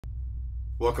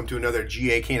Welcome to another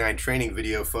GA Canine training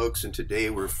video, folks, and today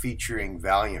we're featuring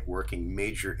Valiant working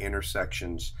major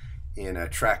intersections in a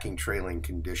tracking trailing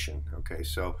condition. Okay,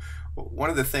 so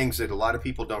one of the things that a lot of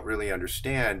people don't really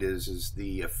understand is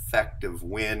the effect of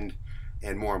wind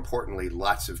and, more importantly,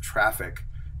 lots of traffic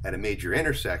at a major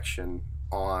intersection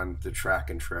on the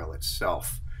track and trail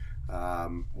itself.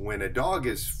 When a dog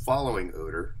is following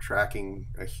odor, tracking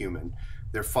a human,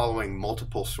 they're following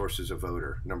multiple sources of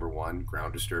odor. Number one,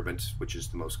 ground disturbance, which is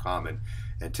the most common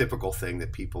and typical thing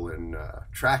that people in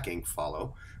tracking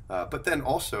follow. But then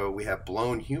also we have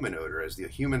blown human odor. As the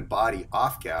human body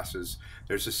off-gasses,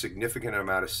 there's a significant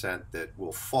amount of scent that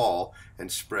will fall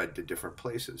and spread to different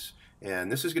places.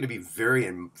 And this is going to be very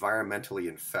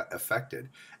environmentally affected,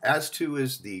 as too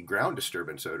is the ground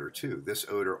disturbance odor too. This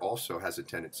odor also has a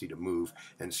tendency to move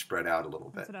and spread out a little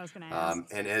bit. That's what I was going to ask.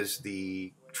 And as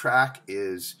the track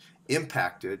is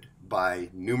impacted by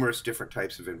numerous different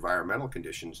types of environmental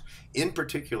conditions, in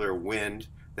particular wind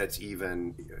that's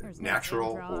even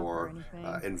natural or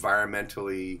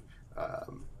environmentally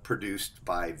produced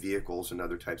by vehicles and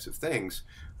other types of things,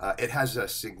 it has a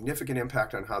significant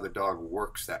impact on how the dog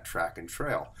works that track and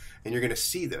trail. And you're going to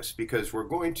see this because we're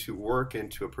going to work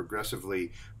into a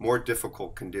progressively more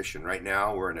difficult condition. Right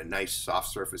now we're in a nice soft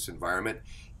surface environment,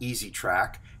 easy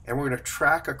track, and we're going to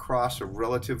track across a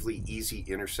relatively easy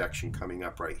intersection coming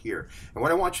up right here. And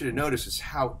what I want you to notice is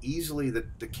how easily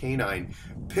the canine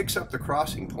picks up the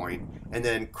crossing point and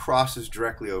then crosses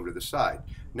directly over to the side.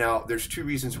 Now, there's two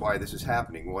reasons why this is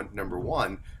happening. Number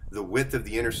one, the width of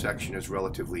the intersection is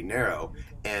relatively narrow,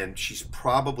 and she's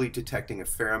probably detecting a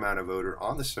fair amount of odor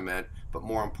on the cement, but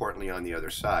more importantly on the other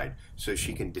side, so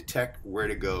she can detect where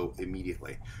to go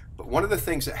immediately. But one of the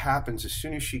things that happens as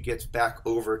soon as she gets back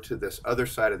over to this other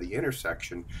side of the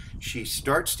intersection, she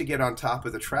starts to get on top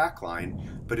of the track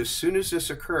line, but as soon as this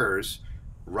occurs,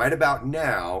 right about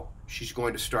now, she's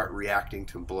going to start reacting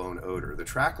to blown odor. The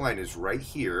track line is right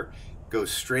here, goes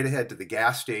straight ahead to the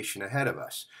gas station ahead of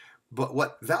us. But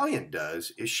what Valiant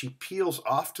does is she peels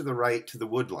off to the right to the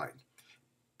wood line.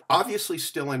 Obviously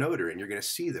still in odor, and you're going to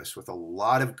see this with a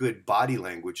lot of good body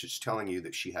language that's telling you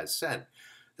that she has scent.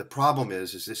 The problem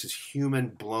is this is human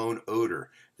blown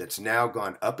odor that's now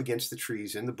gone up against the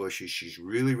trees in the bushes. She's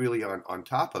really on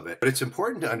top of it. But it's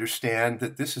important to understand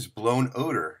that this is blown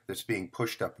odor that's being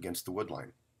pushed up against the wood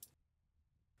line.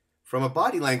 From a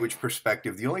body language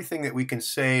perspective, the only thing that we can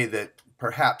say that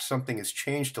perhaps something has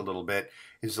changed a little bit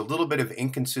is a little bit of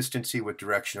inconsistency with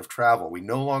direction of travel. We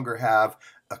no longer have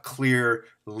a clear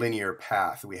linear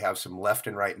path. We have some left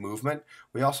and right movement.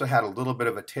 We also had a little bit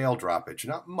of a tail droppage,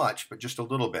 not much, but just a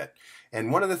little bit.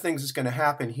 And one of the things that's going to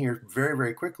happen here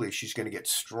very quickly is she's going to get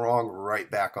strong right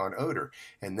back on odor.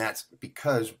 And that's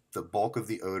because the bulk of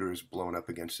the odor is blown up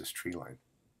against this tree line.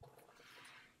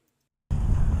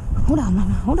 Hold on,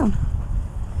 Mama, hold on.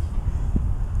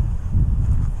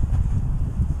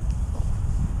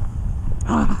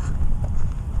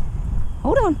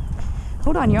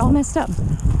 Hold on, you're all messed up.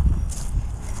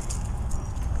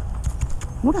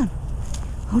 Hold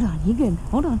on, you good,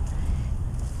 hold on.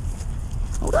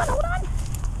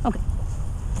 Okay.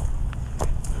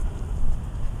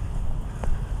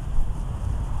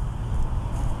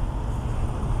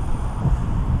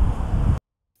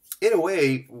 In a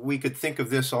way, we could think of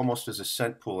this almost as a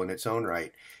scent pool in its own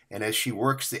right. And as she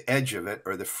works the edge of it,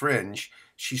 or the fringe,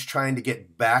 she's trying to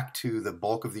get back to the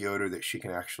bulk of the odor that she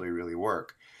can actually really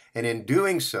work. And in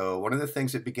doing so, one of the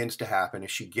things that begins to happen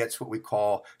is she gets what we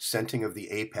call scenting of the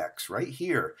apex. Right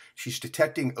here, she's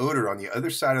detecting odor on the other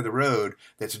side of the road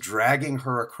that's dragging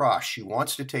her across. She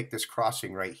wants to take this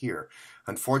crossing right here.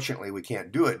 Unfortunately, we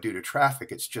can't do it due to traffic.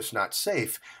 It's just not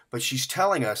safe. But she's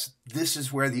telling us this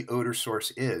is where the odor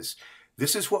source is.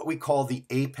 This is what we call the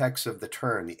apex of the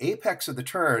turn. The apex of the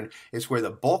turn is where the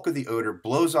bulk of the odor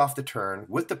blows off the turn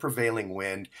with the prevailing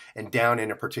wind and down in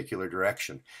a particular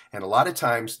direction. And a lot of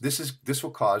times this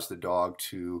will cause the dog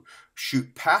to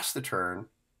shoot past the turn,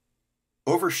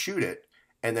 overshoot it,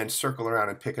 and then circle around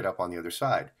and pick it up on the other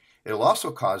side. It'll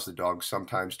also cause the dog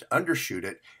sometimes to undershoot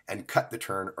it and cut the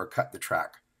turn or cut the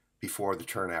track before the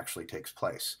turn actually takes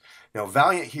place. Now,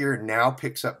 Valiant here now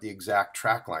picks up the exact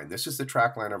track line. This is the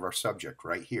track line of our subject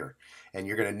right here. And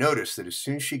you're going to notice that as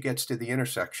soon as she gets to the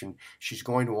intersection, she's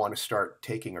going to want to start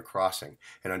taking a crossing.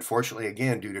 And unfortunately,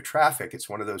 again, due to traffic, it's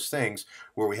one of those things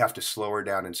where we have to slow her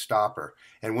down and stop her.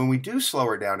 And when we do slow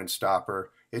her down and stop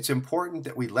her, it's important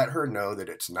that we let her know that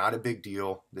it's not a big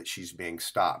deal that she's being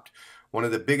stopped. One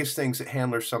of the biggest things that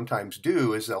handlers sometimes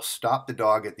do is they'll stop the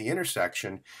dog at the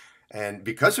intersection and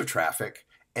because of traffic,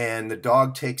 and the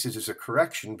dog takes it as a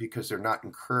correction because they're not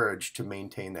encouraged to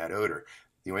maintain that odor.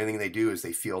 The only thing they do is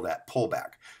they feel that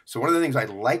pullback. So one of the things I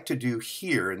like to do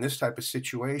here in this type of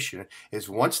situation is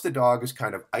once the dog has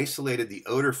kind of isolated the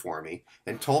odor for me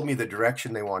and told me the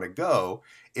direction they want to go,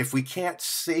 if we can't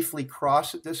safely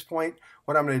cross at this point,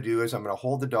 what I'm going to do is I'm going to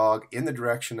hold the dog in the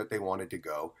direction that they wanted to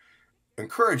go,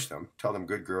 encourage them, tell them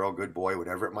good girl, good boy,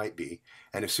 whatever it might be.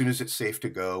 And as soon as it's safe to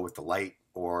go with the light,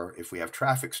 or if we have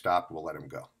traffic stopped, we'll let them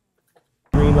go.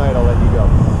 Green light, I'll let you go.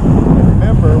 And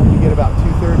remember, when you get about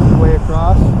 2/3 of the way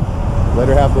across, let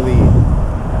her have the lead.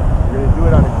 You're going to do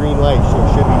it on a green light, so it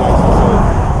should be nice and safe.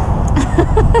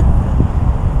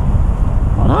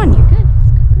 Hold on, you're good.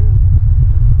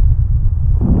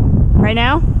 Right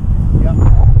now? Yep.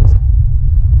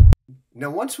 Now,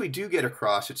 once we do get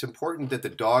across, it's important that the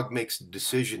dog makes the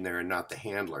decision there and not the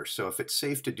handler. So if it's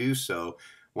safe to do so,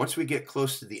 once we get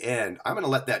close to the end, I'm going to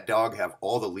let that dog have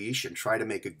all the leash and try to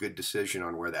make a good decision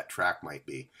on where that track might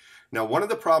be. Now, one of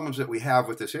the problems that we have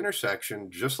with this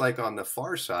intersection, just like on the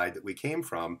far side that we came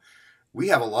from, we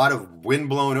have a lot of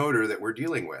wind-blown odor that we're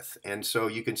dealing with. And so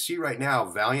you can see right now,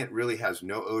 Valiant really has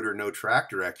no odor, no track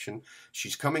direction.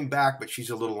 She's coming back, but she's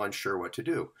a little unsure what to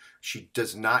do. She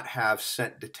does not have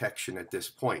scent detection at this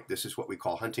point. This is what we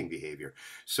call hunting behavior.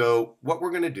 So what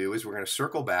we're going to do is we're going to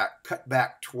circle back, cut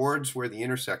back towards where the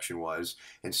intersection was,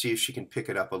 and see if she can pick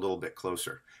it up a little bit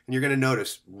closer. And you're going to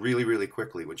notice really, really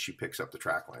quickly when she picks up the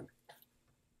track line.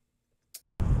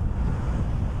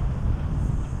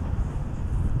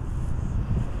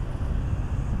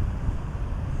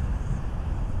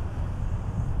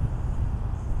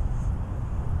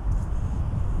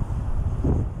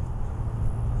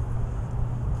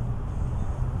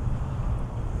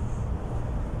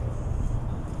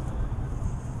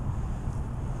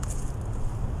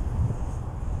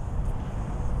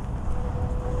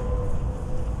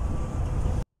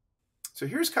 So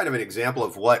here's kind of an example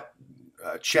of what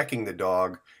checking the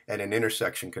dog at an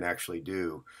intersection can actually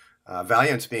do.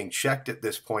 Valiant's being checked at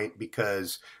this point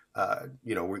because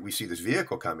we see this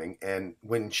vehicle coming, and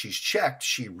when she's checked,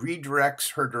 she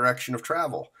redirects her direction of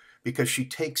travel because she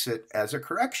takes it as a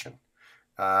correction.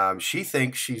 She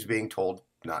thinks she's being told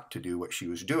not to do what she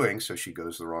was doing, so she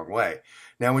goes the wrong way.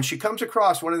 Now, when she comes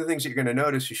across, one of the things that you're going to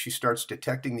notice is she starts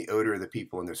detecting the odor of the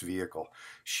people in this vehicle.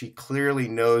 She clearly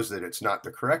knows that it's not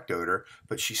the correct odor,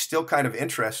 but she's still kind of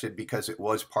interested because it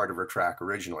was part of her track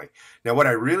originally. Now, what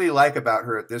I really like about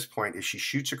her at this point is she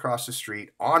shoots across the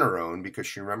street on her own because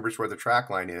she remembers where the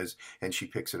track line is, and she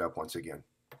picks it up once again.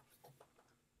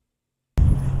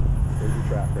 There's your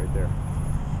track right there.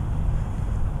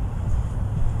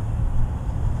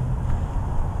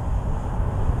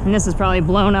 And this is probably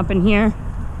blown up in here.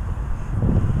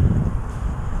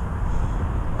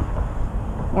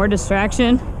 Or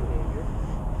distraction.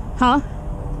 Huh?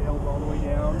 Tails all the way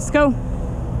down. Let's go.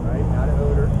 Right, not an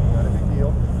odor, not a big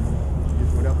deal. She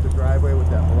just went up the driveway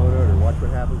with that blown odor. Watch what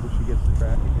happens if she gets the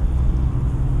track again.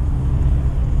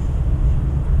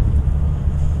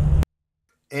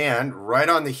 And right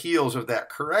on the heels of that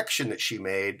correction that she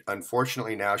made,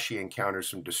 unfortunately now she encounters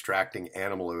some distracting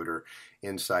animal odor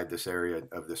inside this area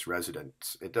of this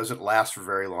residence. It doesn't last for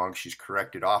very long. She's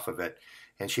corrected off of it,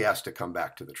 and she has to come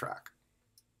back to the track.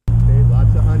 Okay,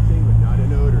 lots of hunting, but not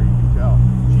an odor, you can tell.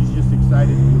 She's just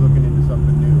excited to be looking into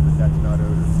something new, but that's not odor.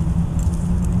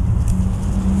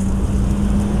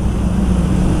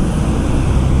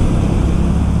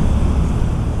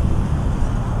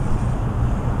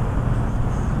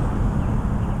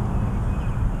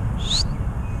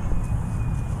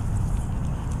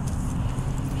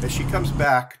 As she comes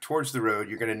back towards the road,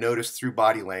 you're going to notice through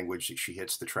body language that she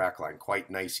hits the track line quite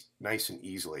nice and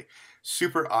easily.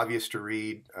 Super obvious to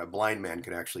read. A blind man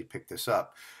can actually pick this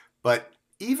up. But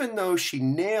even though she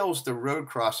nails the road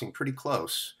crossing pretty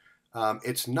close,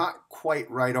 it's not quite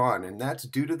right on. And that's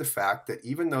due to the fact that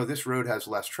even though this road has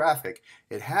less traffic,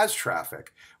 it has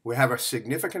traffic. We have a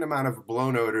significant amount of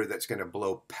blown odor that's going to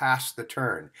blow past the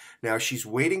turn. Now she's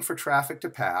waiting for traffic to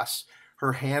pass.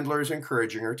 Her handler is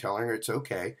encouraging her, telling her it's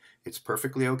okay. It's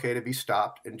perfectly okay to be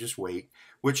stopped and just wait,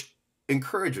 which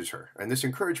encourages her. And this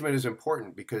encouragement is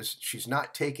important because she's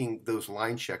not taking those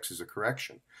line checks as a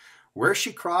correction. Where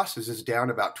she crosses is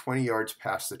down about 20 yards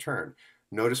past the turn.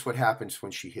 Notice what happens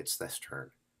when she hits this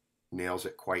turn. Nails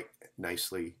it quite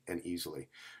nicely and easily.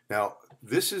 Now,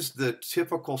 this is the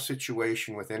typical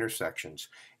situation with intersections.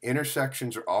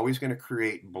 Intersections are always going to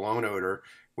create blown odor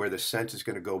where the scent is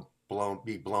going to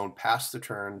be blown past the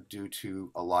turn due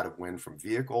to a lot of wind from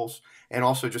vehicles and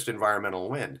also just environmental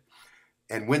wind.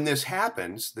 And when this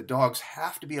happens, the dogs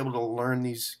have to be able to learn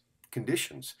these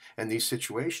conditions and these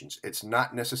situations. It's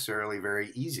not necessarily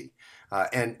very easy.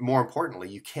 And more importantly,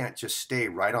 you can't just stay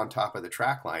right on top of the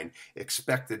track line,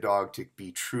 expect the dog to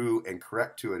be true and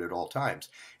correct to it at all times.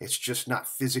 It's just not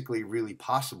physically really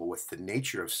possible with the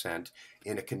nature of scent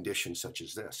in a condition such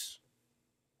as this.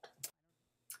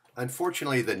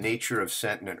 Unfortunately, the nature of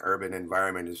scent in an urban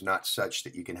environment is not such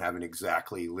that you can have an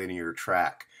exactly linear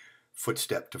track,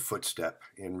 footstep to footstep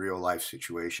in real life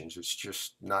situations. It's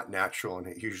just not natural, and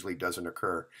it usually doesn't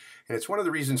occur. And it's one of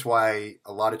the reasons why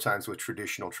a lot of times with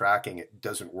traditional tracking, it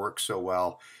doesn't work so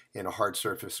well in a hard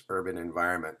surface urban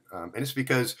environment. And it's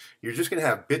because you're just going to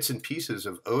have bits and pieces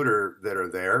of odor that are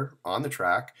there on the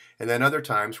track, and then other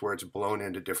times where it's blown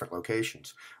into different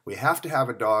locations. We have to have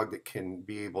a dog that can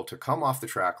be able to come off the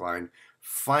track line,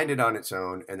 find it on its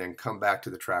own, and then come back to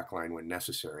the track line when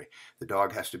necessary. The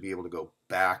dog has to be able to go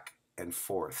back and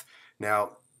forth.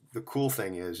 Now, the cool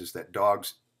thing is that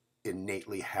dogs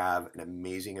innately have an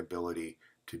amazing ability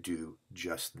to do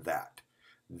just that.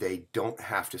 They don't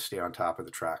have to stay on top of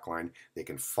the track line. They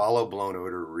can follow blown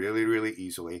odor really, really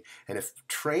easily, and if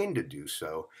trained to do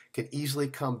so, can easily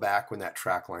come back when that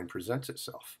track line presents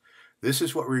itself. This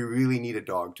is what we really need a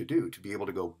dog to do, to be able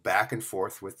to go back and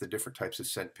forth with the different types of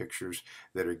scent pictures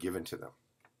that are given to them.